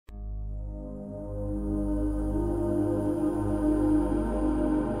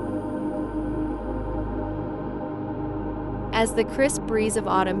As the crisp breeze of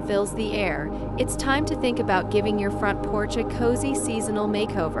autumn fills the air, it's time to think about giving your front porch a cozy seasonal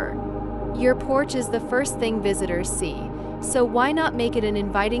makeover. Your porch is the first thing visitors see, so why not make it an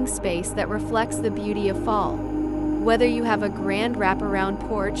inviting space that reflects the beauty of fall? Whether you have a grand wraparound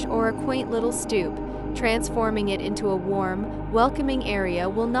porch or a quaint little stoop, transforming it into a warm, welcoming area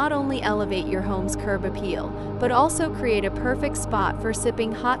will not only elevate your home's curb appeal, but also create a perfect spot for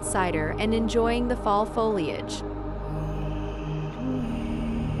sipping hot cider and enjoying the fall foliage.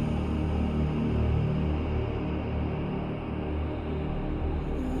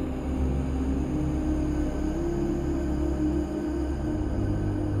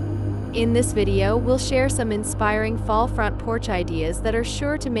 In this video, we'll share some inspiring fall front porch ideas that are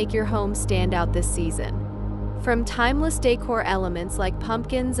sure to make your home stand out this season. From timeless decor elements like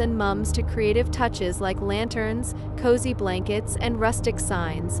pumpkins and mums to creative touches like lanterns, cozy blankets, and rustic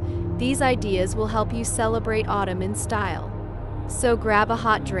signs, these ideas will help you celebrate autumn in style. So grab a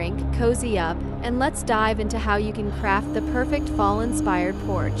hot drink, cozy up, and let's dive into how you can craft the perfect fall-inspired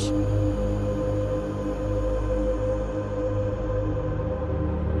porch.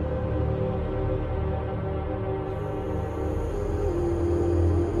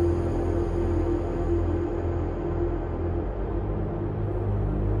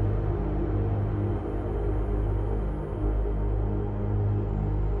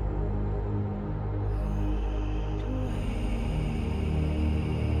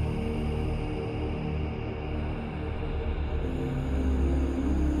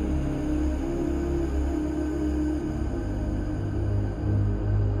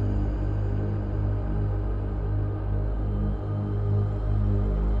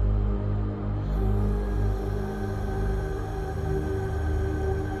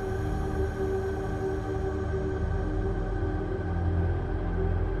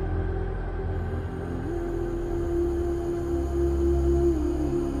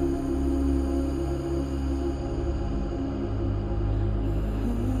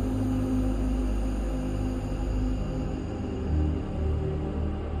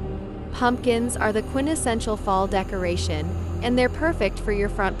 Pumpkins are the quintessential fall decoration, and they're perfect for your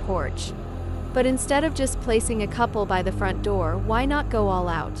front porch. But instead of just placing a couple by the front door, why not go all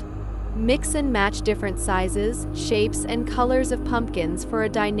out? Mix and match different sizes, shapes, and colors of pumpkins for a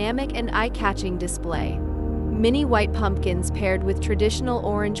dynamic and eye-catching display. Mini white pumpkins paired with traditional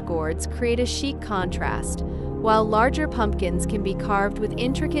orange gourds create a chic contrast, while larger pumpkins can be carved with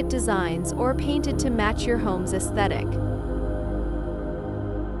intricate designs or painted to match your home's aesthetic.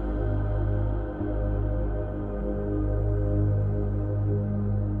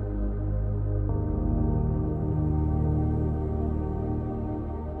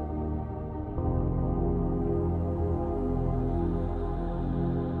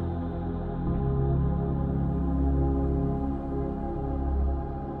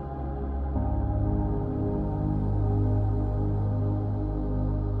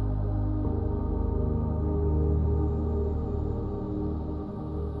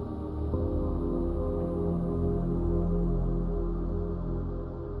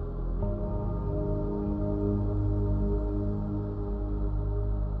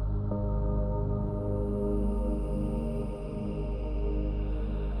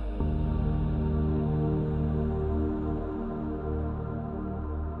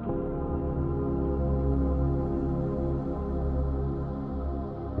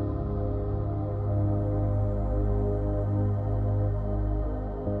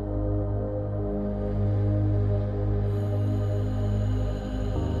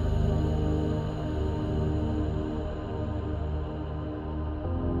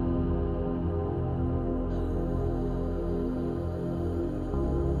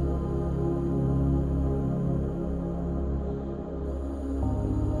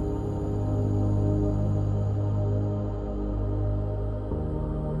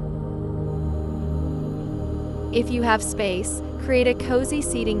 If you have space, create a cozy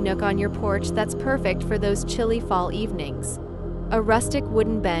seating nook on your porch that's perfect for those chilly fall evenings. A rustic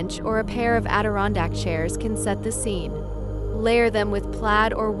wooden bench or a pair of Adirondack chairs can set the scene. Layer them with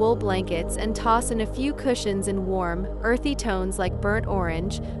plaid or wool blankets and toss in a few cushions in warm, earthy tones like burnt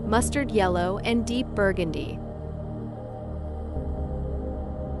orange, mustard yellow, and deep burgundy.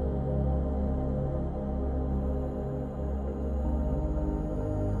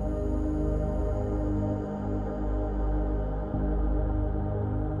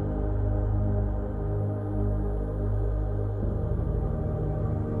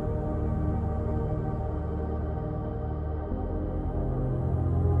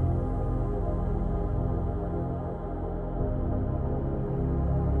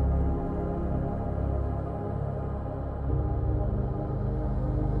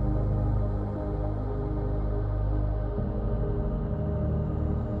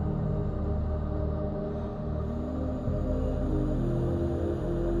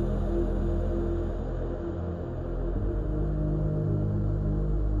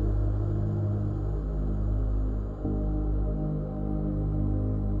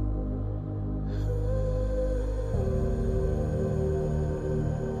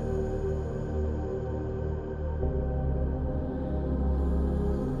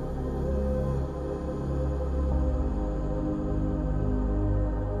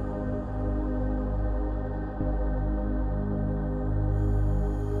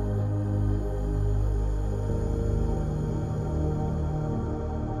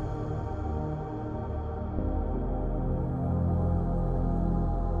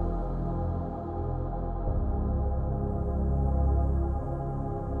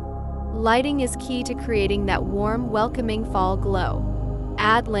 Lighting is key to creating that warm, welcoming fall glow.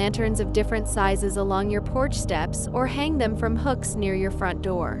 Add lanterns of different sizes along your porch steps or hang them from hooks near your front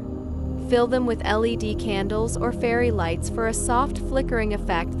door. Fill them with LED candles or fairy lights for a soft flickering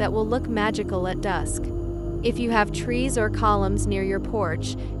effect that will look magical at dusk. If you have trees or columns near your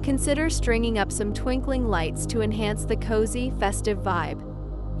porch, consider stringing up some twinkling lights to enhance the cozy, festive vibe.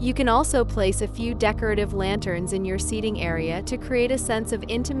 You can also place a few decorative lanterns in your seating area to create a sense of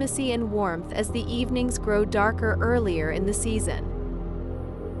intimacy and warmth as the evenings grow darker earlier in the season.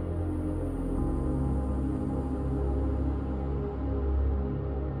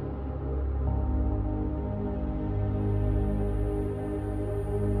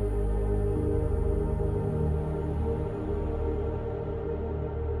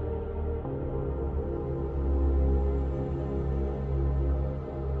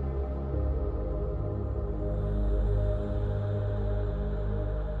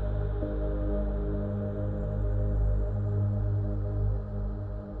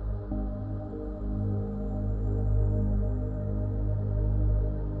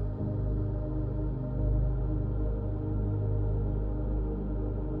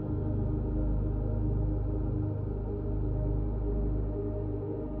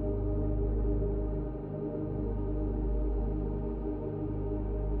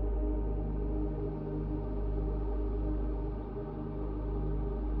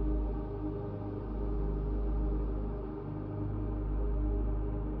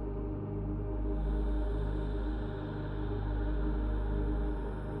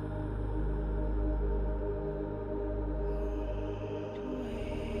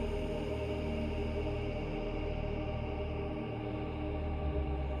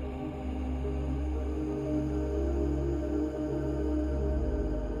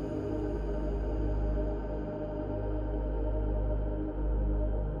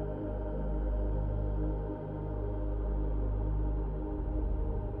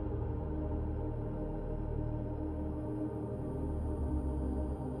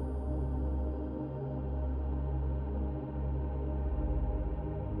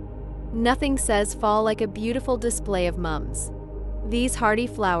 Nothing says fall like a beautiful display of mums. These hardy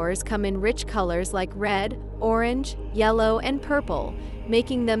flowers come in rich colors like red, orange, yellow, and purple,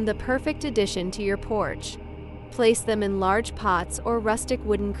 making them the perfect addition to your porch. Place them in large pots or rustic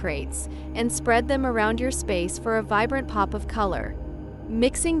wooden crates, and spread them around your space for a vibrant pop of color.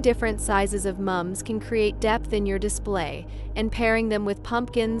 Mixing different sizes of mums can create depth in your display, and pairing them with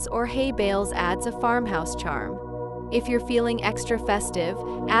pumpkins or hay bales adds a farmhouse charm. If you're feeling extra festive,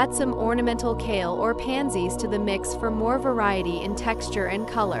 add some ornamental kale or pansies to the mix for more variety in texture and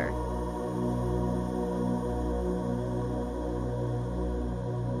color.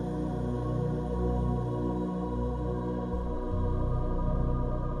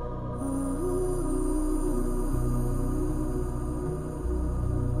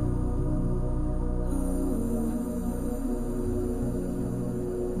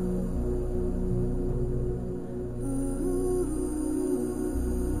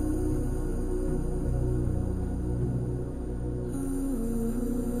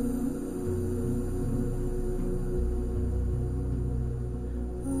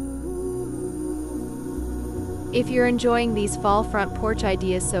 If you're enjoying these fall front porch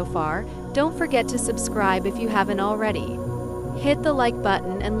ideas so far, don't forget to subscribe if you haven't already. Hit the like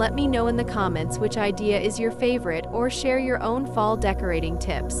button and let me know in the comments which idea is your favorite, or share your own fall decorating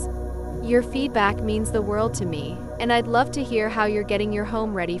tips. Your feedback means the world to me, and I'd love to hear how you're getting your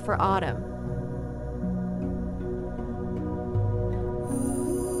home ready for autumn.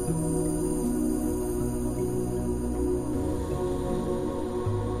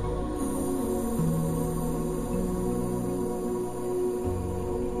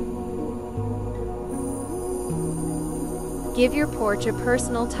 Give your porch a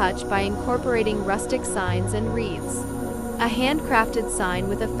personal touch by incorporating rustic signs and wreaths. A handcrafted sign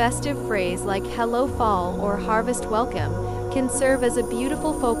with a festive phrase like "Hello Fall" or "Harvest Welcome" can serve as a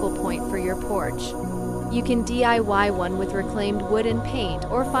beautiful focal point for your porch. You can DIY one with reclaimed wood and paint,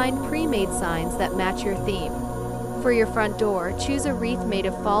 or find pre-made signs that match your theme. For your front door, choose a wreath made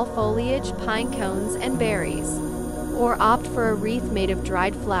of fall foliage, pine cones, and berries. Or opt for a wreath made of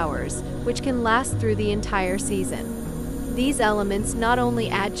dried flowers, which can last through the entire season. These elements not only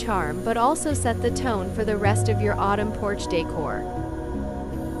add charm, but also set the tone for the rest of your autumn porch decor.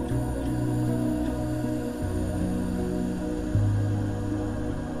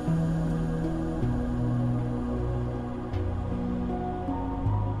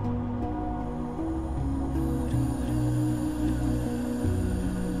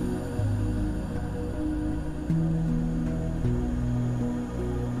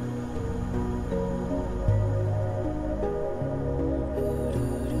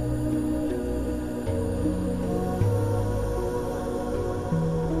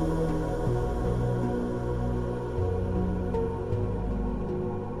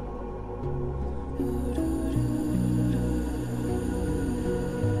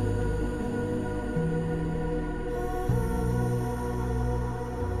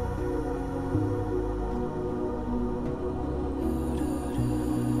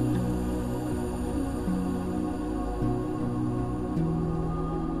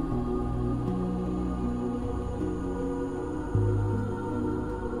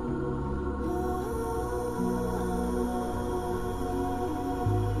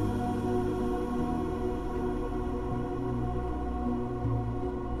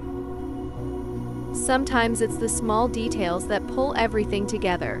 Sometimes it's the small details that pull everything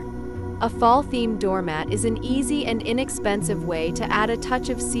together. A fall-themed doormat is an easy and inexpensive way to add a touch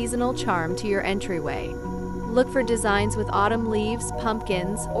of seasonal charm to your entryway. Look for designs with autumn leaves,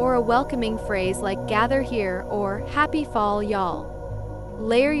 pumpkins, or a welcoming phrase like "Gather here" or "Happy Fall, y'all."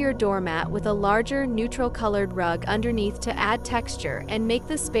 Layer your doormat with a larger, neutral-colored rug underneath to add texture and make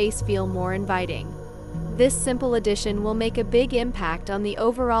the space feel more inviting. This simple addition will make a big impact on the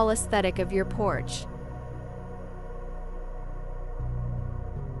overall aesthetic of your porch.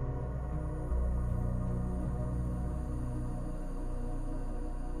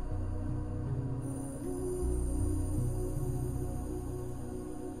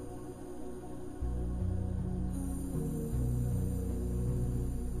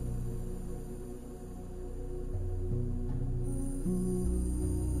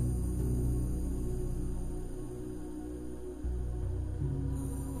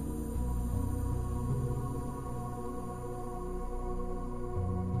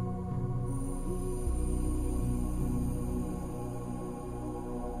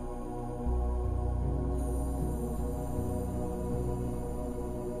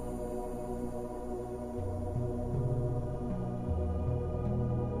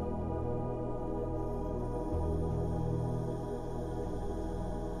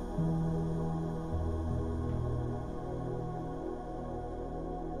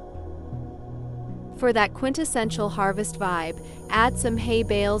 For that quintessential harvest vibe, add some hay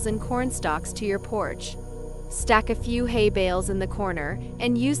bales and corn stalks to your porch. Stack a few hay bales in the corner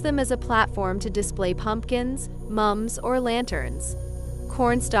and use them as a platform to display pumpkins, mums, or lanterns.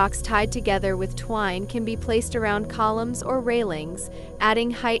 Corn stalks tied together with twine can be placed around columns or railings, adding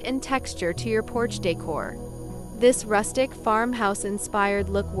height and texture to your porch decor. This rustic, farmhouse-inspired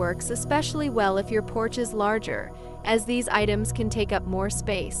look works especially well if your porch is larger, as these items can take up more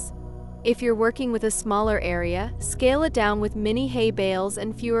space. If you're working with a smaller area, scale it down with mini hay bales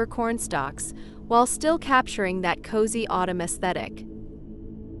and fewer corn stalks, while still capturing that cozy autumn aesthetic.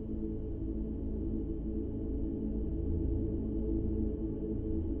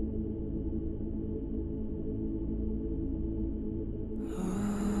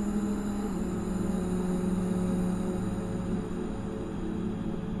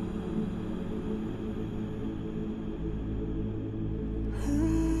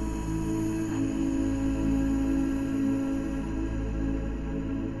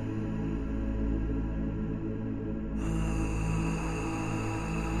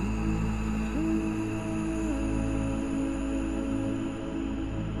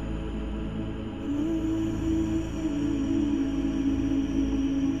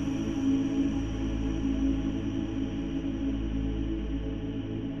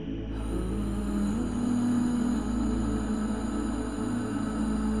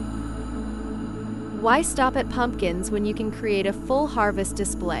 Why stop at pumpkins when you can create a full harvest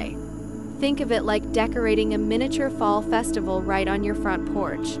display? Think of it like decorating a miniature fall festival right on your front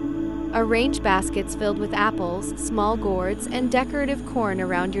porch. Arrange baskets filled with apples, small gourds, and decorative corn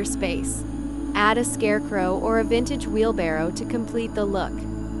around your space. Add a scarecrow or a vintage wheelbarrow to complete the look.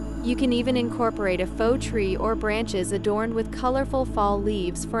 You can even incorporate a faux tree or branches adorned with colorful fall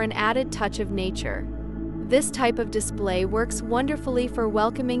leaves for an added touch of nature. This type of display works wonderfully for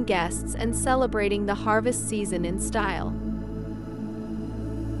welcoming guests and celebrating the harvest season in style.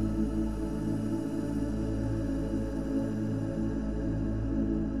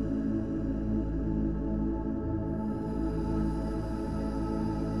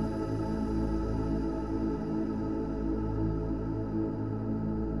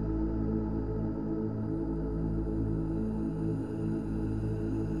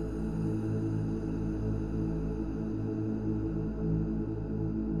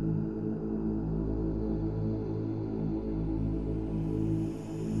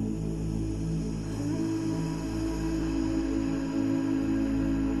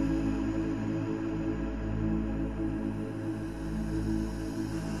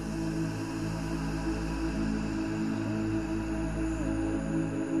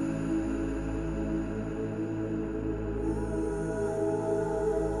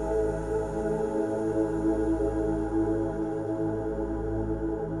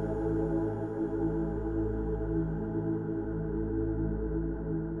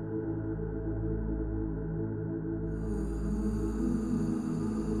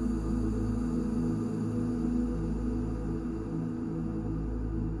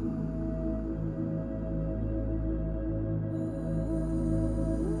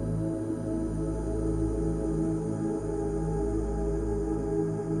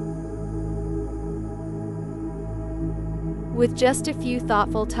 With just a few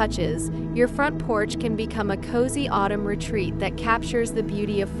thoughtful touches, your front porch can become a cozy autumn retreat that captures the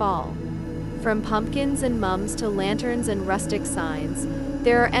beauty of fall. From pumpkins and mums to lanterns and rustic signs,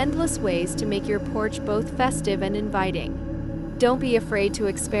 there are endless ways to make your porch both festive and inviting. Don't be afraid to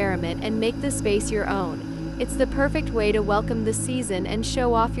experiment and make the space your own. It's the perfect way to welcome the season and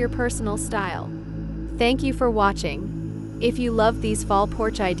show off your personal style. Thank you for watching. If you love these fall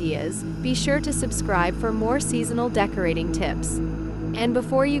porch ideas, be sure to subscribe for more seasonal decorating tips. And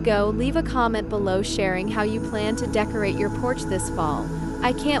before you go, leave a comment below sharing how you plan to decorate your porch this fall.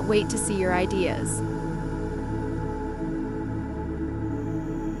 I can't wait to see your ideas.